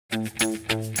Oh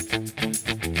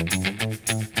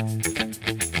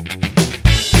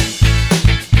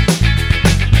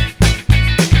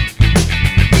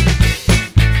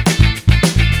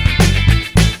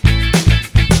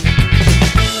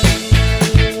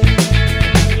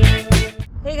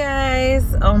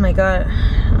my god,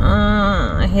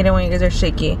 I hate it when you guys are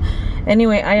shaky.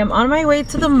 Anyway, I am on my way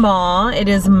to the mall. It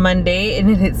is Monday and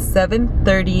it is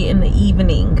 7:30 in the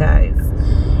evening, guys.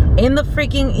 In the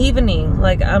freaking evening.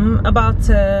 Like, I'm about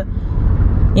to,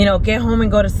 you know, get home and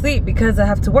go to sleep because I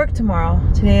have to work tomorrow.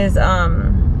 Today is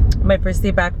my first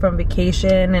day back from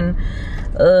vacation, and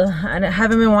I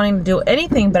haven't been wanting to do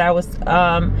anything, but I was,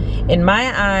 in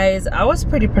my eyes, I was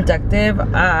pretty productive.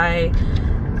 I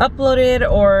uploaded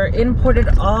or imported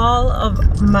all of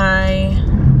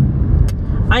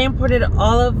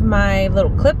my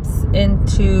little clips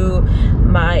into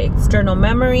my external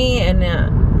memory, and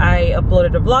I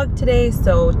uploaded a vlog today.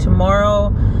 So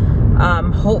tomorrow,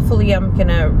 hopefully I'm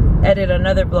gonna edit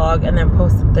another vlog and then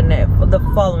post it the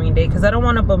following day, because I don't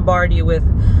want to bombard you with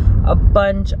a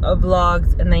bunch of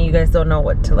vlogs and then you guys don't know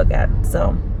what to look at.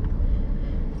 So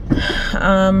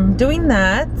doing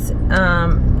that,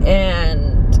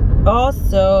 and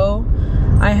also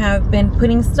I have been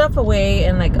putting stuff away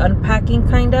and like unpacking,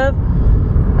 kind of.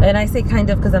 And I say kind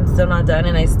of because I'm still not done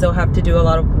and I still have to do a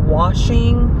lot of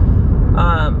washing.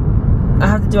 I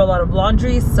have to do a lot of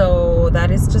laundry, so that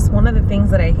is just one of the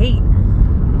things that I hate,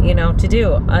 you know, to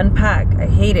do. Unpack. I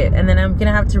hate it. And then I'm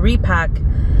gonna have to repack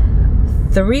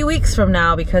 3 weeks from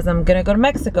now because I'm gonna go to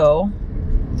Mexico.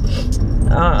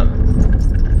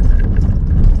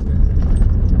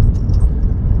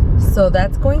 So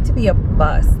that's going to be a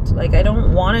bust. Like, I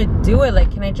don't want to do it.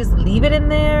 Like, can I just leave it in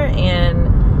there and,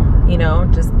 you know,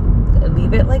 just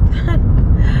leave it like that?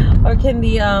 Or can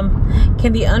the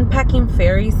unpacking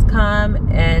fairies come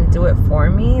and do it for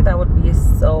me? That would be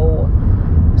so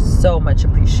much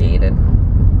appreciated.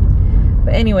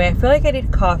 But anyway, I feel like I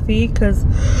need coffee because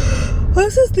I'm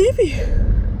so sleepy.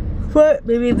 But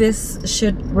maybe this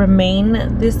should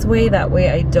remain this way. That way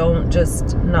I don't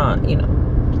just not, you know,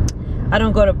 I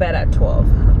don't go to bed at 12.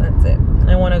 That's it.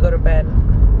 I want to go to bed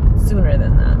sooner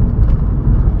than that.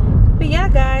 But yeah,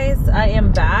 guys, I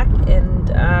am back, and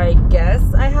I guess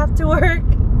I have to work.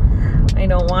 I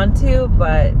don't want to,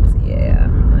 but yeah,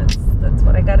 that's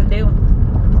what I gotta do.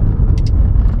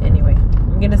 Anyway,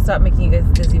 I'm gonna stop making you guys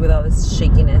dizzy with all this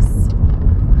shakiness.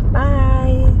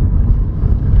 Bye.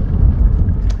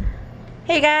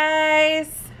 Hey guys,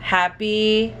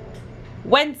 happy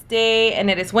Wednesday, and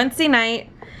it is Wednesday night.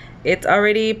 It's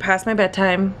already past my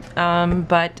bedtime,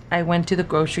 but I went to the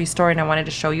grocery store and I wanted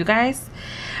to show you guys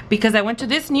because I went to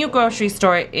this new grocery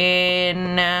store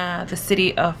in the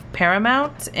city of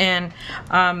Paramount, and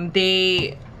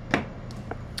they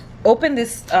opened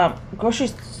this grocery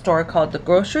store called the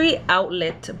Grocery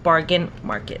Outlet Bargain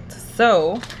Market.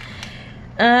 So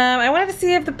I wanted to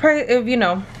see if the price, if you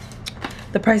know,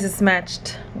 the prices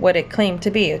matched what it claimed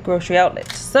to be, a grocery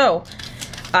outlet. So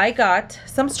I got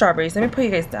some strawberries. Let me put you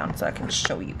guys down so I can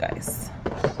show you guys.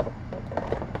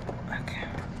 Okay.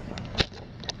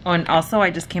 Oh, and also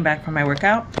I just came back from my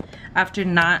workout. After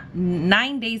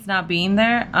 9 days not being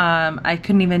there, I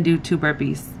couldn't even do 2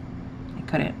 burpees. I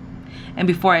couldn't. And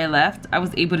before I left, I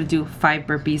was able to do 5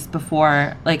 burpees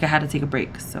before, like, I had to take a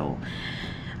break. So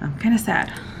I'm kind of sad.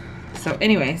 So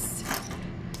anyways,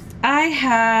 I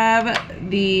have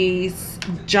these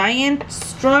giant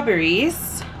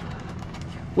strawberries,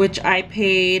 which I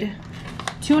paid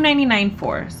 $2.99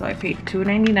 for. So I paid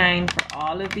 $2.99 for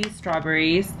all of these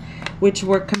strawberries, which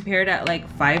were compared at like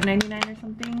 $5.99 or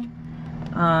something.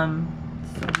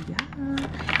 So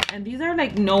yeah, and these are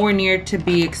like nowhere near to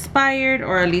be expired,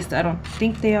 or at least I don't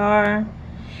think they are.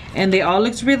 And they all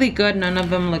look really good. None of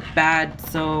them look bad,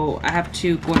 so I have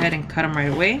to go ahead and cut them right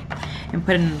away and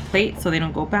put it in the plate so they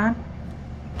don't go bad.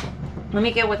 Let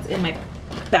me get what's in my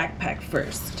backpack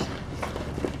first.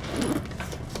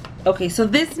 Okay, so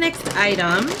this next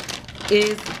item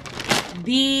is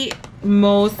the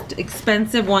most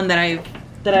expensive one that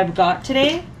I've got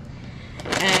today,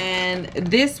 and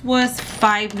this was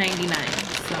 $5.99.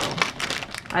 So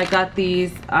I got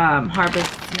these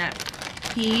Harvest Snap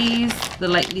Peas, the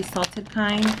lightly salted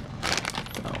kind.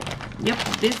 So yep,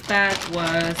 this bag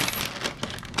was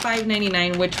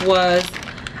 $5.99, which was,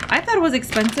 I thought it was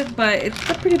expensive, but it's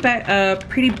a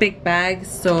pretty big bag,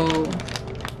 so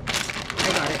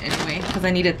anyway, because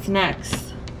I needed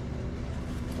snacks.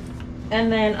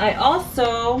 And then I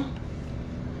also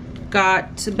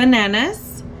got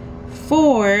bananas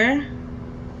for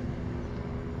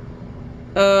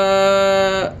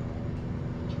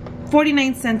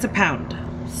 49 cents a pound.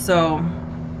 So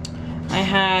I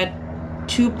had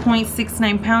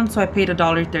 2.69 pounds, so I paid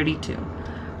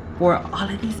 $1.32 for all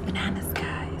of these bananas,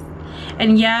 guys.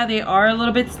 And yeah, they are a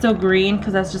little bit still green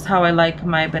because that's just how I like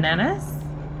my bananas.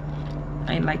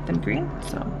 I like them green,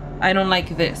 so I don't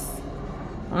like this.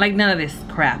 I don't like none of this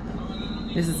crap.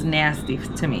 This is nasty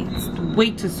to me. It's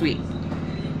way too sweet.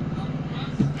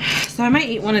 So I might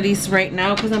eat one of these right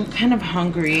now because I'm kind of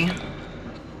hungry.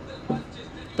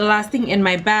 The last thing in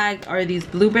my bag are these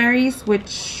blueberries,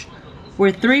 which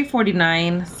were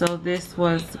 $3.49. So this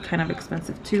was kind of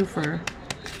expensive too for,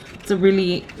 it's a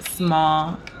really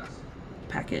small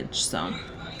package. So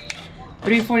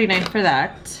 $3.49 for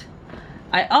that.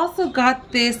 I also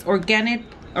got this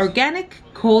organic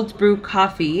cold brew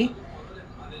coffee.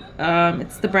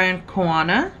 It's the brand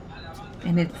Koana,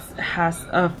 and it has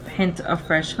a hint of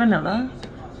fresh vanilla.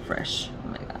 Fresh, oh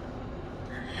my god.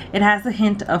 It has a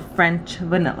hint of French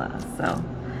vanilla, so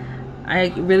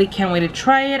I really can't wait to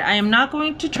try it. I am not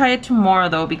going to try it tomorrow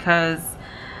though, because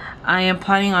I am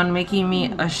planning on making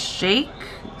me a shake,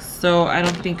 so I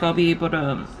don't think I'll be able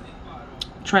to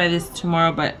try this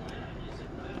tomorrow, but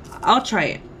I'll try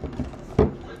it.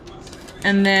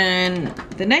 And then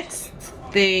the next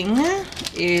thing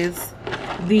is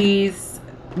these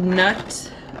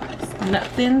nut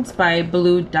thins by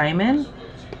Blue Diamond.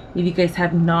 If you guys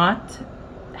have not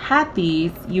had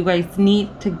these, you guys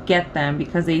need to get them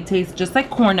because they taste just like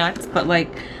corn nuts, but like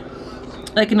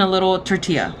in a little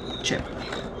tortilla chip,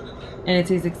 and it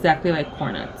tastes exactly like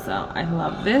corn nuts. So I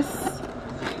love this.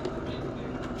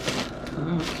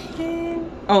 Okay.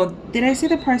 Oh, did I say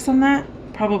the price on that?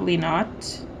 Probably not.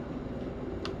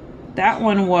 That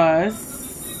one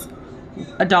was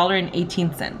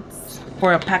 $1.18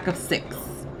 for a pack of 6.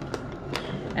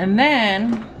 And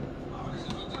then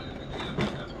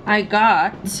I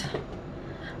got,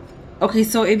 okay,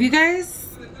 so if you guys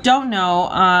don't know,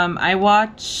 I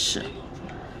watch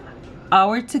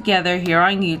Our Together here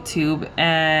on YouTube,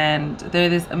 and they're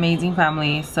this amazing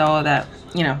family, so that,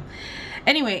 you know,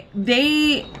 anyway,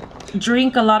 they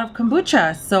drink a lot of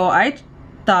kombucha, so I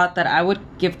thought that I would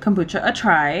give kombucha a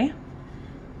try.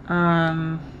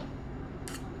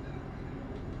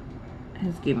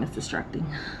 His game is distracting.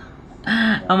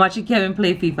 I'm watching Kevin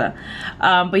play FIFA.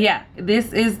 But yeah,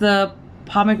 this is the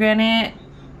pomegranate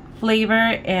flavor,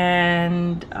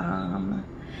 and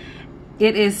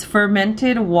it is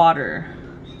fermented water.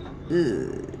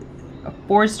 Ugh.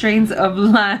 4 strains of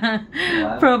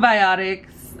probiotics,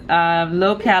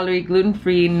 low calorie,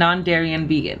 gluten-free, non-dairy, and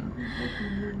vegan.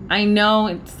 I know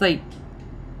it's like,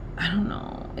 I don't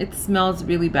know, it smells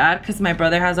really bad because my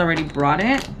brother has already brought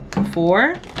it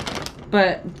before.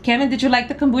 But Kevin, did you like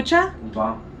the kombucha?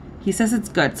 Wow. He says it's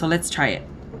good, so let's try it.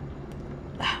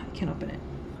 I can't open it.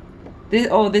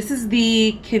 This is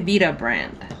the KatchickVlogs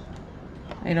brand.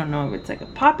 I don't know if it's like a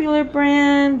popular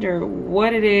brand or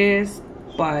what it is,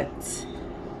 but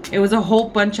it was a whole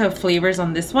bunch of flavors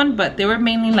on this one, but they were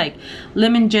mainly like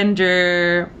lemon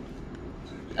ginger,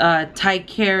 Thai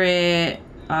carrot,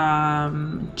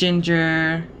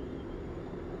 ginger,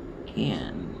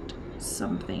 and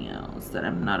something else that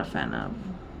I'm not a fan of.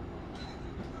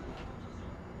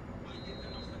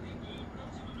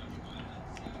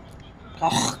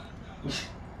 Oh.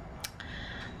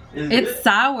 It's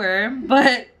sour,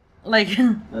 but like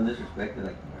no disrespect,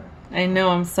 like I know,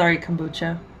 I'm sorry,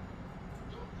 kombucha.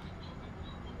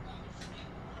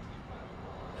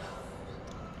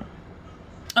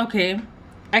 Okay,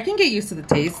 I can get used to the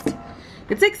taste.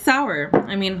 It's like sour.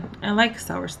 I mean, I like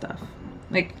sour stuff.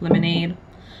 Like lemonade,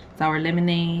 sour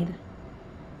lemonade,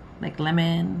 like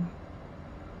lemon.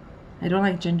 I don't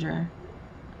like ginger.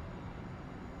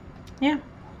 Yeah,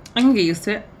 I can get used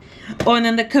to it. Oh, and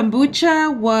then the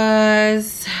kombucha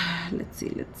was, let's see.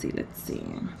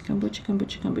 Kombucha.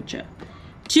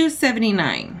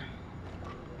 $2.79.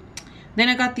 Then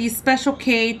I got these Special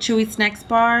K Chewy snack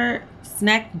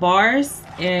bars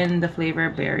in the flavor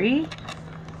berry.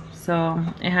 So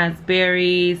it has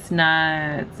berries,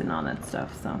 nuts, and all that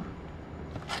stuff. So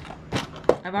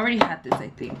I've already had this, I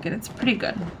think, and it's pretty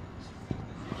good.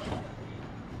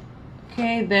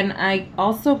 Okay, then I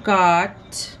also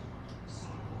got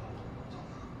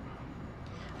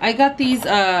these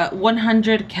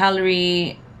 100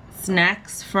 calorie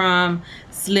snacks from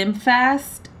Slim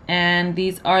Fast, and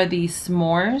these are the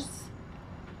s'mores,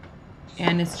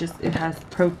 and it has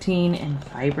protein and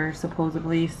fiber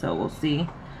supposedly, so we'll see.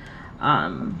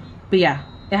 But yeah,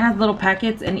 it has little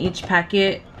packets, and each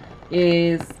packet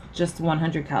is just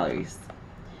 100 calories,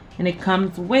 and it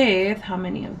comes with how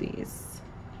many of these?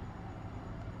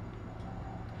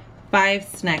 5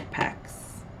 snack packs.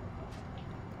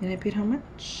 And I paid how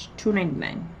much?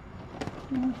 $2.99.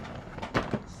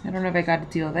 I don't know if I got a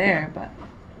deal there, but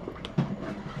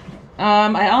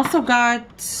I also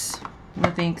got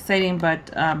nothing exciting,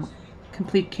 but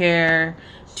Complete Care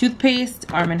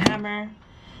toothpaste, Arm & Hammer.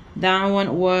 That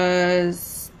one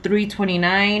was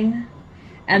 $3.29.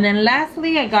 And then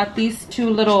lastly, I got these two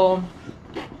little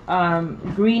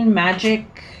Green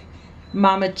Magic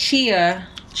Mama Chia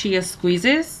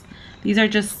squeezes. These are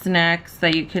just snacks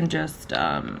that you can just,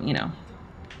 you know,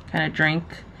 kind of drink.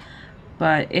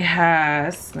 But it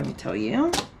has, let me tell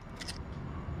you.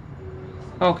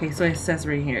 Okay, so it says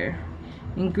right here.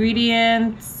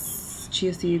 Ingredients,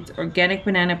 chia seeds, organic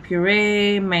banana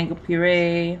puree, mango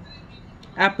puree,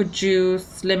 apple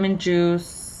juice, lemon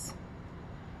juice,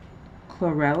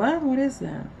 chlorella? What is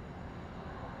that?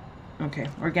 Okay,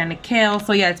 organic kale.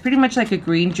 So yeah, it's pretty much like a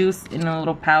green juice in a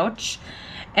little pouch.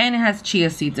 And it has chia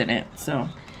seeds in it. So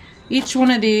each one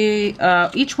of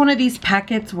these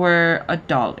packets were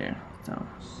 $1. So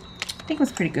I think it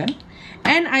was pretty good.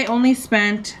 And I only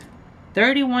spent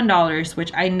 $31,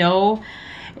 which I know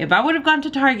if I would have gone to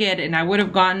Target and I would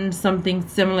have gotten something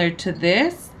similar to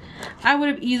this, I would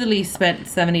have easily spent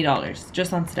 $70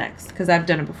 just on snacks, because I've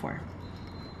done it before.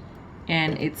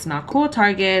 And it's not cool,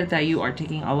 Target, that you are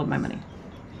taking all of my money.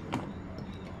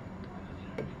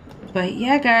 But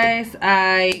yeah, guys,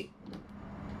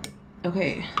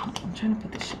 okay, I'm trying to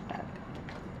put this shit back.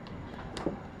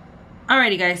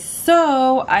 Alrighty, guys,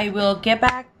 so I will get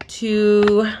back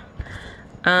to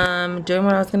doing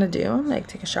what I was gonna do, like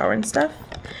take a shower and stuff.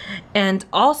 And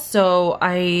also,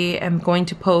 I am going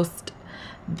to post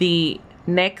the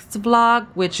next vlog,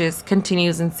 which is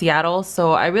continues in Seattle.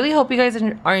 So I really hope you guys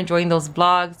are enjoying those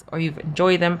vlogs, or you've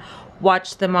enjoyed them,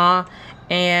 watched them all.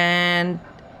 And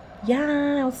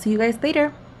yeah, I'll see you guys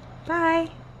later. Bye.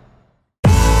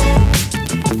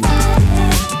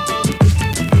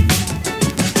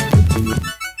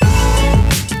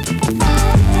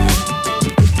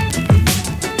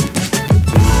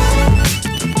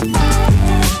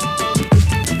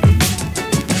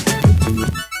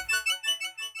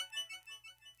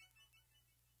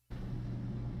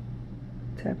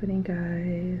 What's happening,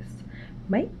 guys?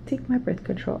 Might take my birth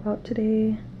control out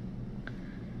today.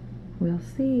 We'll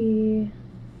see.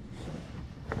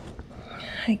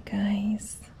 Hi,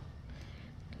 guys.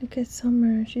 Look at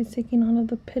Summer. She's taking all of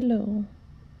the pillow.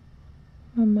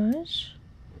 Mamash?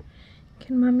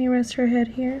 Can mommy rest her head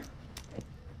here?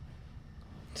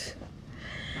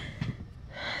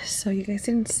 So you guys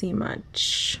didn't see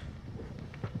much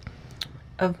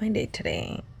of my day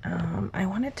today. I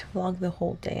wanted to vlog the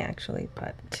whole day actually,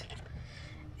 but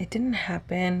it didn't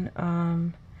happen.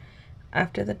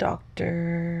 After the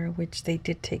doctor, which they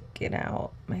did take it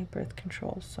out, my birth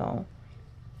control, so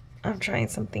I'm trying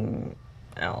something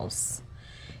else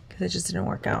because it just didn't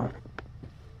work out.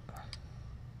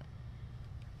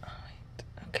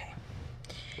 Okay.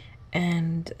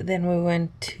 And then we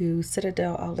went to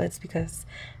Citadel Outlets because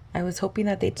I was hoping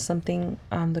that they'd something,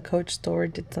 the Coach store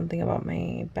did something about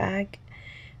my bag,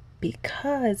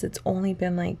 because it's only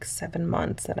been like 7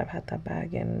 months that I've had that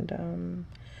bag, and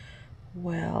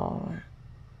well,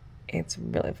 it's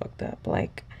really fucked up.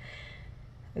 Like,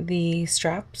 the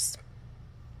straps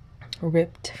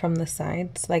ripped from the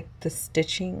sides, like the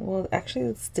stitching, well,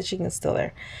 actually the stitching is still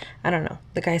there. I don't know,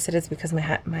 the guy said it's because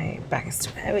my bag is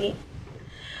too heavy,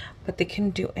 but they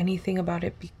couldn't do anything about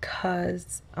it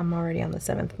because I'm already on the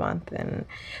 7th month, and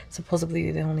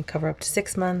supposedly they only cover up to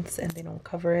 6 months, and they don't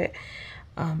cover it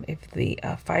if the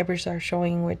fibers are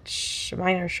showing, which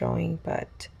mine are showing.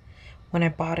 But when I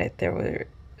bought it, there were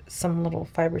some little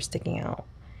fibers sticking out,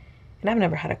 and I've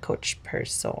never had a Coach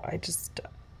purse, so I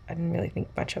didn't really think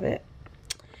much of it,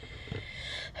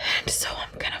 and so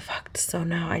I'm kind of fucked. So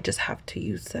now I just have to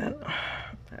use that.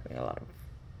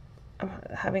 I'm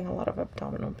having a lot of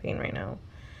abdominal pain right now.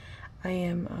 I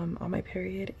am on my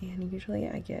period, and usually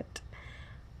I get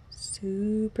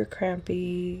super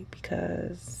crampy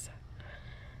because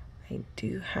I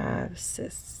do have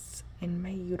cysts in my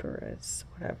uterus,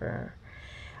 whatever.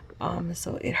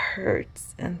 So it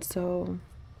hurts, and so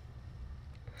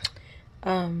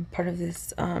part of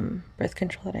this birth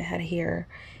control that I had here,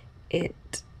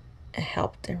 it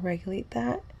helped and regulate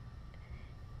that,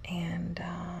 and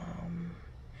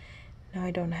now I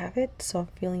don't have it, so I'm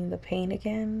feeling the pain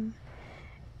again.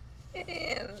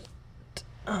 And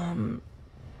I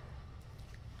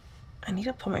need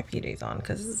to put my PJs on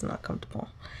because this is not comfortable,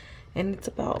 and it's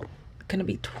about gonna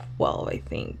be 12, I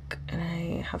think, and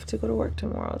I have to go to work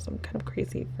tomorrow, so I'm kind of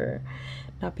crazy for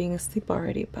not being asleep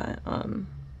already. But I'm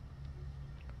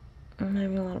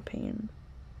having a lot of pain.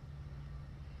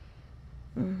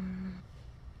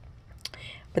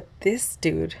 But this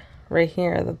dude right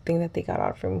here, the thing that they got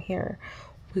out from here,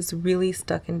 was really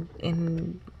stuck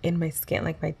in my skin,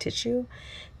 like my tissue,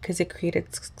 because it created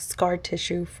scar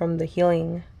tissue from the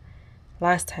healing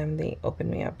last time they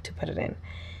opened me up to put it in.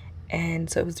 And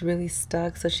so it was really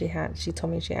stuck. So she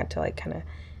told me she had to like kind of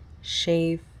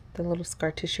shave the little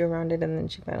scar tissue around it, and then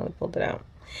she finally pulled it out.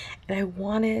 And I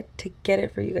wanted to get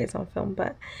it for you guys on film,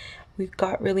 but we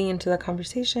got really into the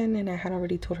conversation, and I had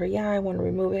already told her, yeah, I want to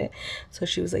remove it. So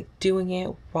she was like doing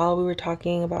it while we were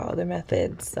talking about other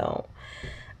methods. So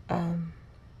yeah,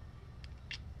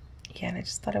 and I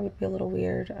just thought it would be a little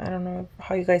weird. I don't know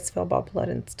how you guys feel about blood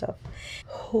and stuff.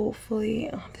 Hopefully,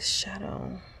 oh, this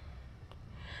shadow.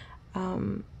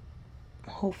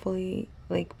 Hopefully,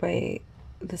 like by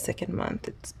the second month,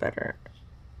 it's better.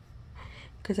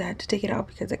 Because I had to take it out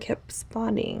because I kept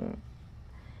spotting,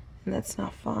 and that's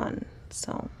not fun.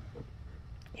 So,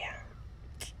 yeah.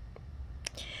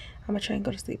 I'm gonna try and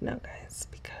go to sleep now, guys,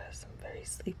 because I'm very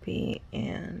sleepy,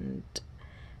 and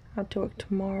I have to work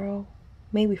tomorrow.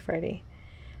 Maybe Friday.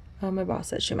 My boss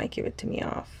said she might give it to me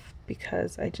off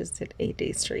because I just did 8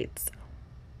 days straight, so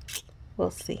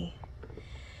we'll see.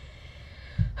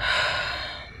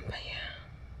 But yeah,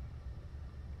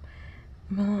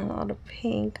 I'm in a lot of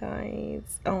pain,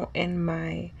 guys. Oh, and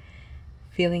my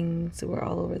feelings were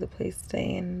all over the place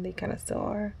today, and they kind of still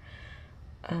are.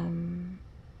 I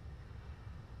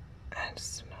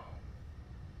just don't know.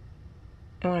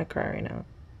 I want to cry right now.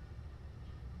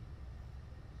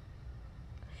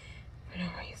 For no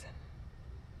reason.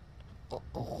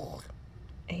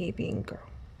 I hate being a girl.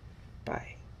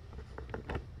 Bye.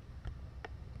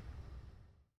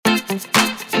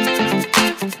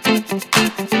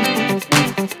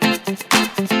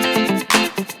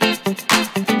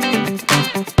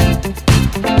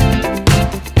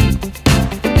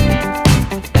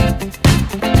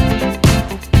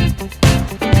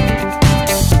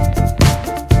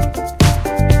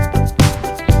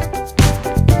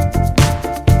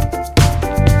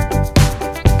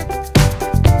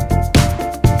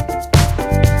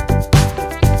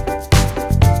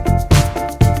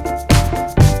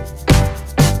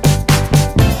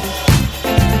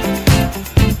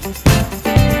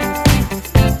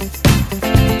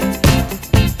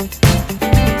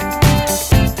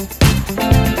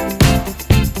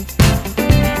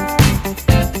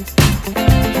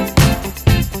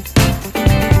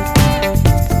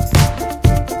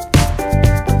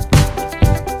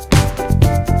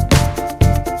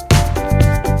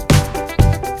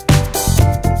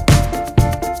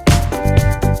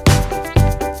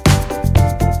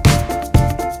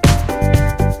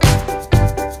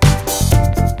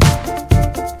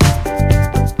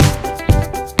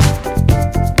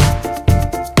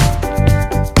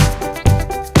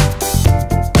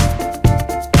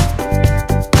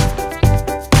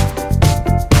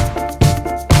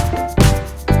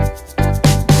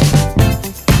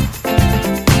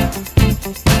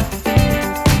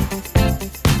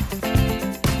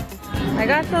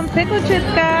 Some pickle chips,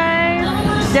 guys.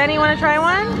 Danny, want to try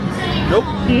one? Nope.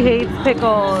 He hates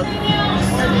pickles.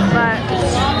 But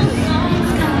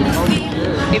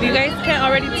if you guys can't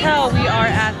already tell, we are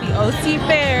at the OC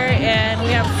Fair, and we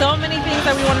have so many things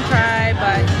that we want to try.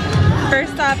 But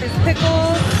first off is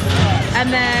pickles,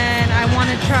 and then I want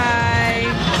to try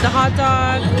the hot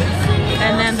dog,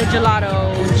 and then the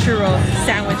gelato churro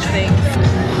sandwich thing.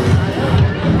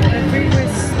 Every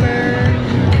whisper.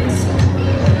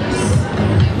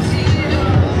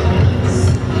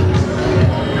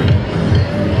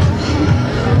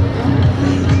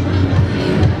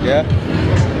 Yeah.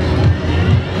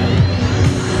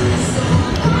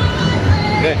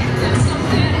 Good.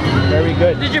 Very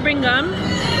good. Did you bring gum?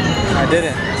 I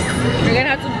didn't. You're gonna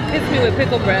have to kiss me with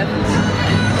pickle breath.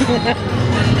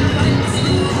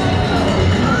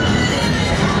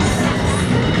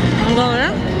 I'm going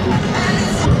up.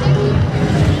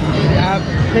 I have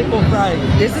pickle fries.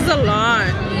 This is a lot.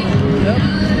 Yep.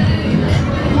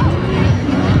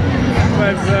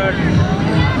 But good.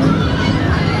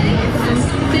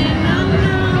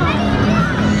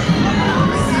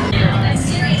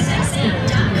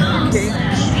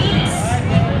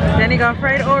 Then you got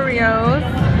fried Oreos.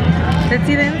 Let's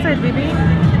see the inside, baby.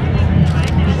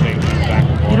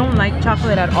 You don't like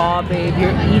chocolate at all, babe.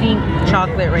 You're eating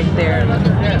chocolate right there.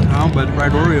 No, but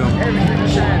fried Oreo.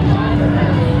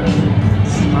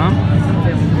 Huh?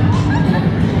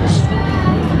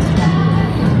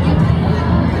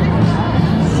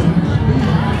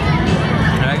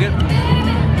 Like it?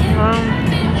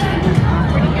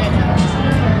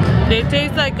 They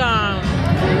taste like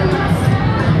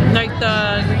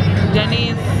the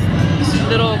Denny's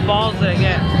little balls that I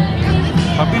get.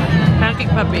 Puppy? Pancake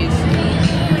puppies.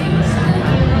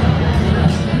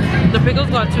 The pickles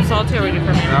got too salty already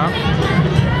for me. Yeah.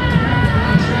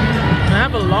 I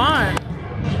have a lot.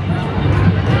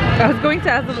 I was going to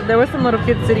ask them, there were some little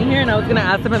kids sitting here and I was going to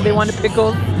ask them if they wanted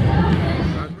pickles.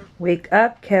 Wake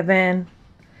up, Kevin.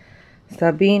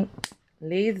 Stop being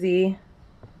lazy.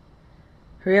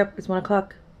 Hurry up, it's 1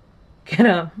 o'clock. Get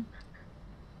up.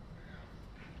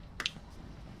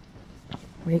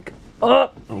 Wake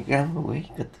up. Okay, I'm awake.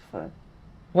 What the fuck?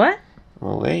 What? I'm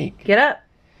awake. Get up.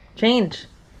 Change.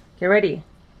 Get ready.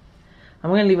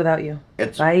 I'm gonna leave without you.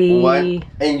 It's Bye. what?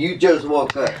 And you just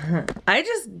woke up. I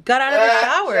just got out of the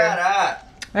shower. Shut up.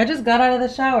 I just got out of the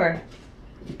shower.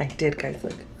 I did, guys.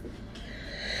 Look.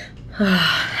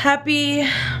 Happy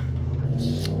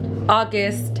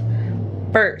August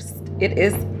 1st. It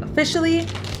is officially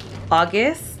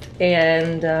August,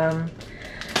 and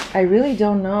I really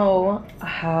don't know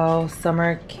how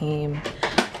summer came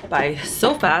by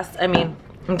so fast. I mean,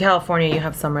 in California, you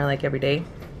have summer like every day.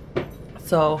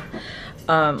 So,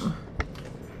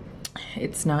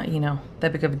 it's not, you know,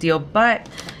 that big of a deal, but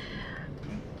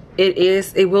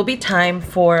it will be time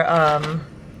for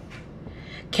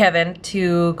Kevin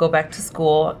to go back to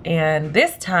school, and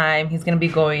this time he's gonna be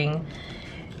going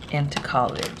into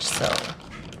college. So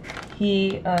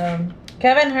he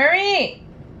Kevin, hurry.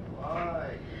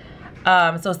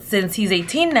 Why? So since he's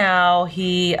 18 now,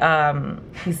 he's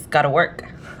gotta work.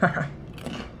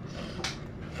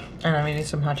 And I'm eating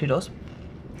some hot Cheetos.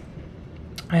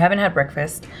 I haven't had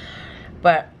breakfast,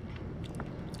 but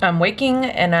I'm waking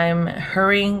and I'm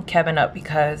hurrying Kevin up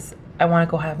because I want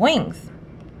to go have wings.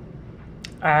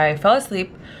 I fell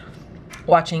asleep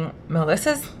watching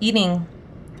Melissa's eating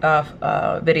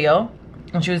video,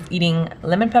 and she was eating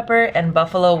lemon pepper and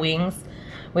buffalo wings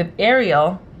with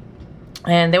Ariel,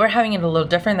 and they were having it a little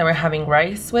different. They were having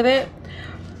rice with it,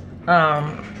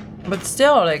 but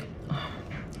still, like,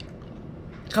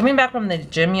 coming back from the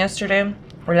gym yesterday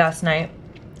or last night,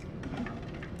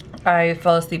 I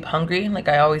fell asleep hungry like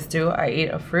I always do. I ate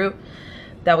a fruit.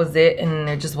 That was it, and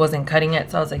it just wasn't cutting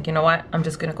it. So I was like, you know what? I'm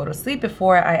just gonna go to sleep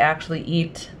before I actually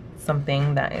eat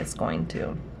something that is going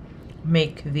to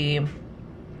make the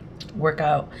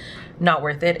workout not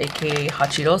worth it, aka hot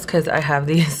Cheetos, because I have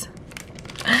these.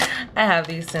 I have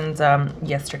these since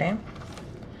yesterday.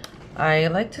 I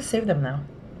like to save them now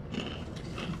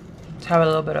to have a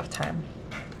little bit of time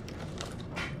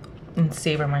and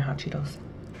savor my hot Cheetos.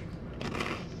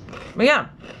 But yeah,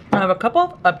 I have a couple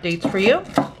of updates for you.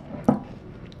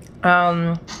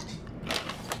 I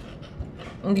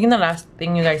think the last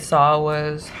thing you guys saw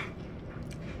was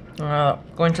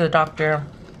going to the doctor,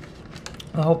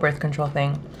 the whole birth control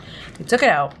thing. They took it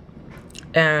out,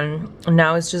 and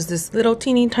now it's just this little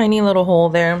teeny tiny little hole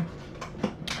there.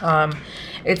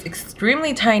 It's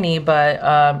extremely tiny,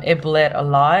 but it bled a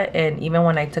lot, and even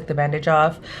when I took the bandage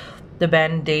off, the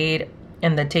band-aid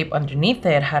and the tape underneath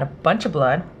it had a bunch of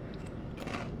blood.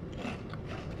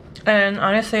 And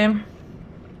honestly,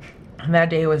 that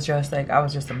day was just like, I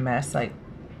was just a mess, like,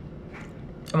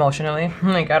 emotionally.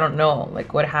 Like, I don't know,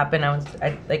 like, what happened.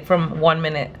 I like, from 1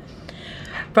 minute,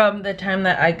 from the time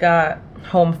that I got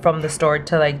home from the store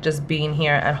to, like, just being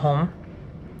here at home,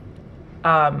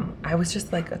 I was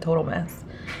just, like, a total mess.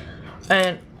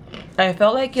 And I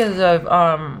felt like as of,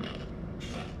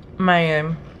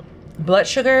 my blood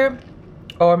sugar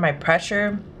or my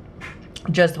pressure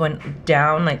just went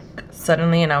down, like,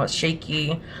 suddenly, and I was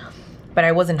shaky, but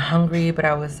I wasn't hungry, but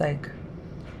I was like,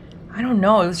 I don't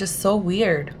know, it was just so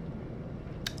weird.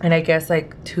 And I guess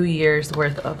like 2 years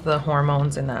worth of the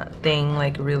hormones and that thing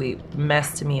like really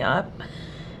messed me up,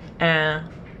 and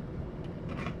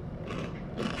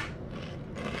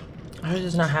I was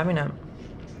just not having it.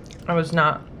 I was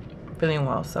not feeling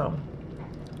well, so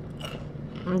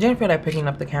I didn't feel like picking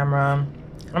up the camera.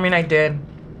 I mean, I did,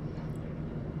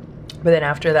 but then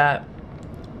after that,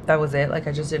 that was it. Like,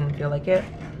 I just didn't feel like it.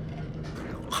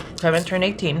 Kevin turned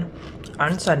 18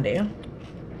 on Sunday. And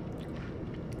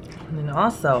then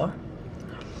also,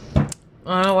 I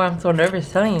don't know why I'm so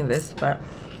nervous telling you this, but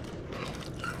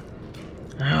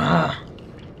I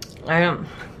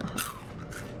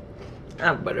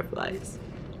have butterflies.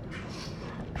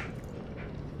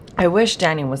 I wish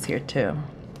Danny was here too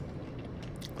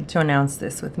to announce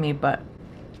this with me, but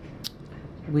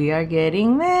we are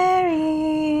getting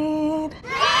married.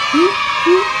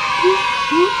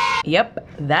 Yep,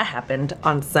 that happened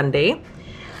on Sunday,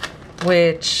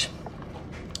 which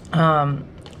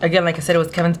again, like I said, it was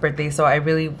Kevin's birthday, so I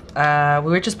really we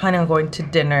were just planning on going to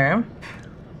dinner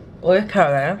with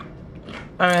Kevin.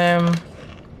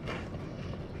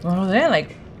 What was it?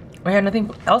 Like, we had nothing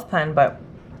else planned, but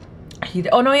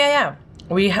oh no, yeah,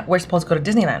 we're supposed to go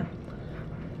to Disneyland,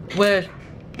 which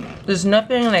there's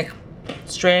nothing like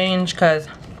strange because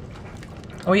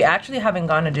we actually haven't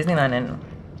gone to Disneyland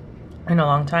in a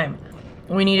long time.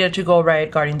 We needed to go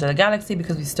ride Guardians of the Galaxy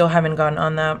because we still haven't gone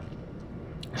on that.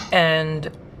 And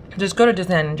just go to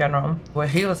Disneyland in general. What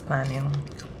he was planning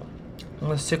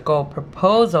was to go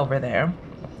propose over there.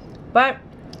 But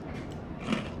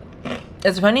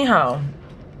it's funny how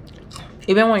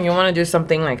even when you want to do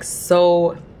something like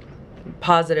so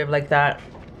positive like that,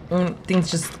 things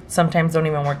just sometimes don't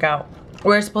even work out.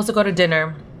 We're supposed to go to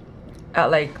dinner at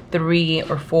like 3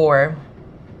 or 4.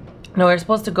 No,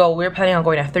 we were planning on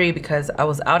going at 3 because I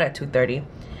was out at 2:30.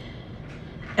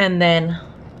 And then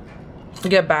we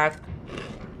get back,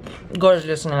 go to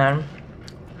Disneyland.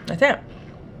 That's it.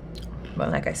 But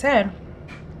like I said,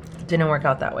 it didn't work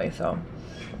out that way, so.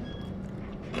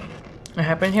 It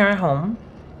happened here at home.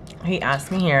 He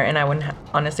asked me here and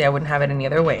honestly, I wouldn't have it any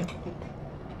other way.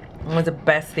 It was the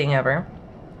best thing ever.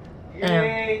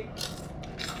 Yay!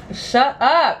 Shut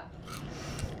up!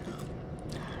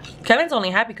 Kevin's only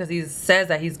happy because he says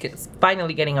that he's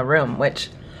finally getting a room, which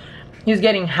he's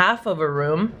getting half of a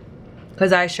room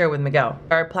because I share with Miguel.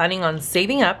 We are planning on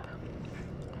saving up,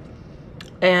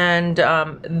 and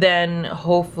then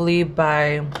hopefully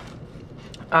by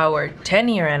our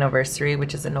 10-year anniversary,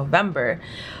 which is in November,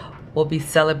 we'll be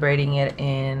celebrating it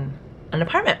in an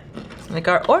apartment, like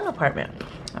our own apartment.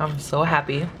 I'm so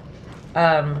happy.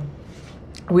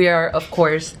 We are, of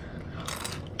course,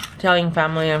 telling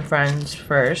family and friends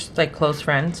first, like close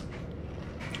friends,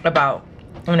 about,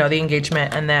 you know, the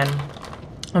engagement, and then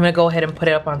I'm gonna go ahead and put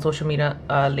it up on social media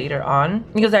later on,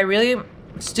 because I really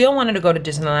still wanted to go to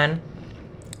Disneyland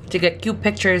to get cute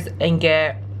pictures and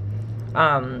get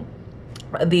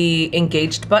the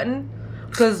engaged button,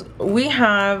 because we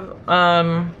have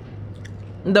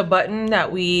the button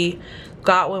that we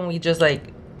got when we just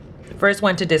like first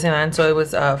went to Disneyland. So it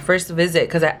was first visit,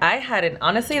 because I hadn't,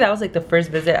 honestly, that was like the first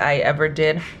visit I ever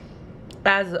did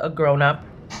as a grown-up.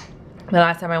 The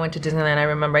last time I went to Disneyland, I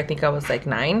remember, I think I was like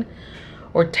 9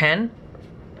 or 10,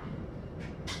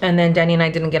 and then Danny and I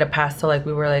didn't get a pass till like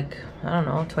we were like, I don't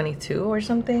know, 22 or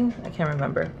something. I can't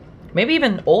remember, maybe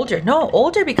even older. No,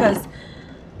 older, because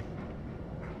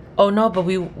oh no, but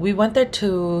we went there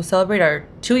to celebrate our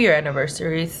 2-year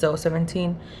anniversary, so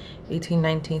 17, 18,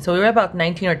 19. So we were about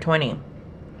 19 or 20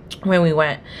 when we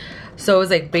went. So it was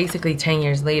like basically 10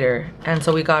 years later. And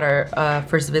so we got our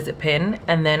first visit pin.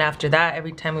 And then after that,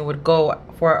 every time we would go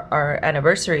for our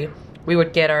anniversary, we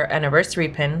would get our anniversary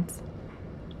pins.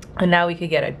 And now we could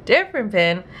get a different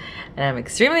pin. And I'm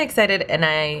extremely excited.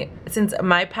 And since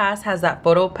my pass has that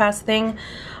photo pass thing,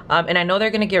 and I know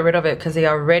they're gonna get rid of it because they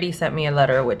already sent me a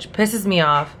letter, which pisses me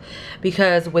off,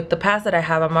 because with the pass that I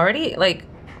have, I'm already like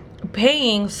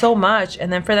paying so much,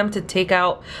 and then for them to take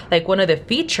out like one of the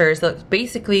features, like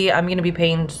basically I'm gonna be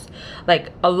paying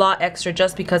like a lot extra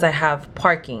just because I have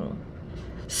parking.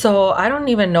 So I don't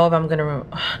even know if I'm gonna,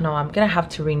 no, I'm gonna have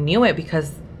to renew it,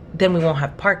 because then we won't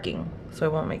have parking, so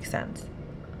it won't make sense.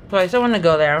 So I still want to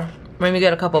go there, maybe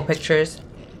get a couple pictures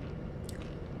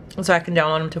so I can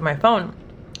download them to my phone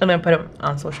and then put them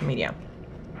on social media.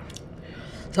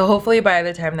 So hopefully by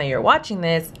the time that you're watching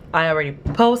this, I already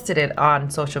posted it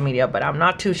on social media, but I'm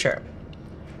not too sure.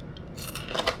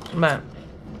 But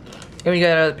if we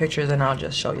get other pictures, then I'll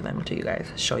just show you them to you guys.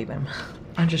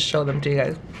 I'll just show them to you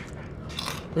guys.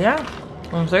 Yeah,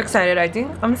 I'm so excited. I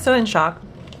think I'm still in shock,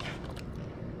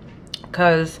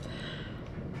 because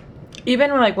even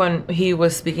like when he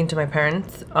was speaking to my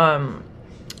parents,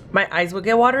 my eyes would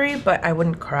get watery, but I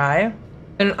wouldn't cry.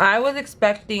 And I was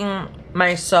expecting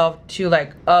myself to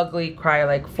like ugly cry,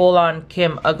 like full on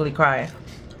Kim ugly cry.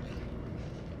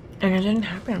 And it didn't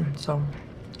happen. So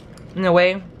in a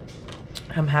way,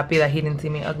 I'm happy that he didn't see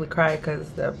me ugly cry, because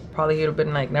probably he would have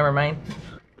been like, never mind.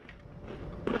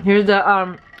 Here's the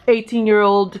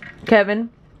 18-year-old Kevin,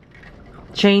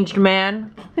 changed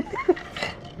man.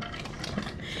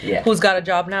 Yeah. Who's got a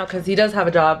job now, because he does have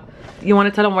a job. You want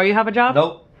to tell him where you have a job?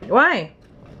 Nope. Why?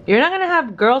 You're not gonna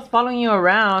have girls following you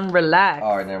around. Relax.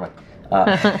 Alright, never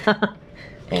mind.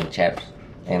 And chaps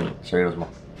and Cerritos Mall.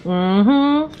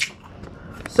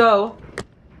 Mm-hmm. So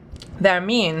that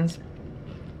means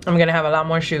I'm gonna have a lot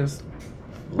more shoes.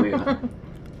 Yeah.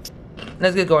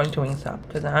 Let's get going to Wingstop,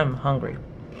 because I'm hungry.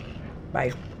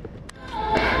 Bye.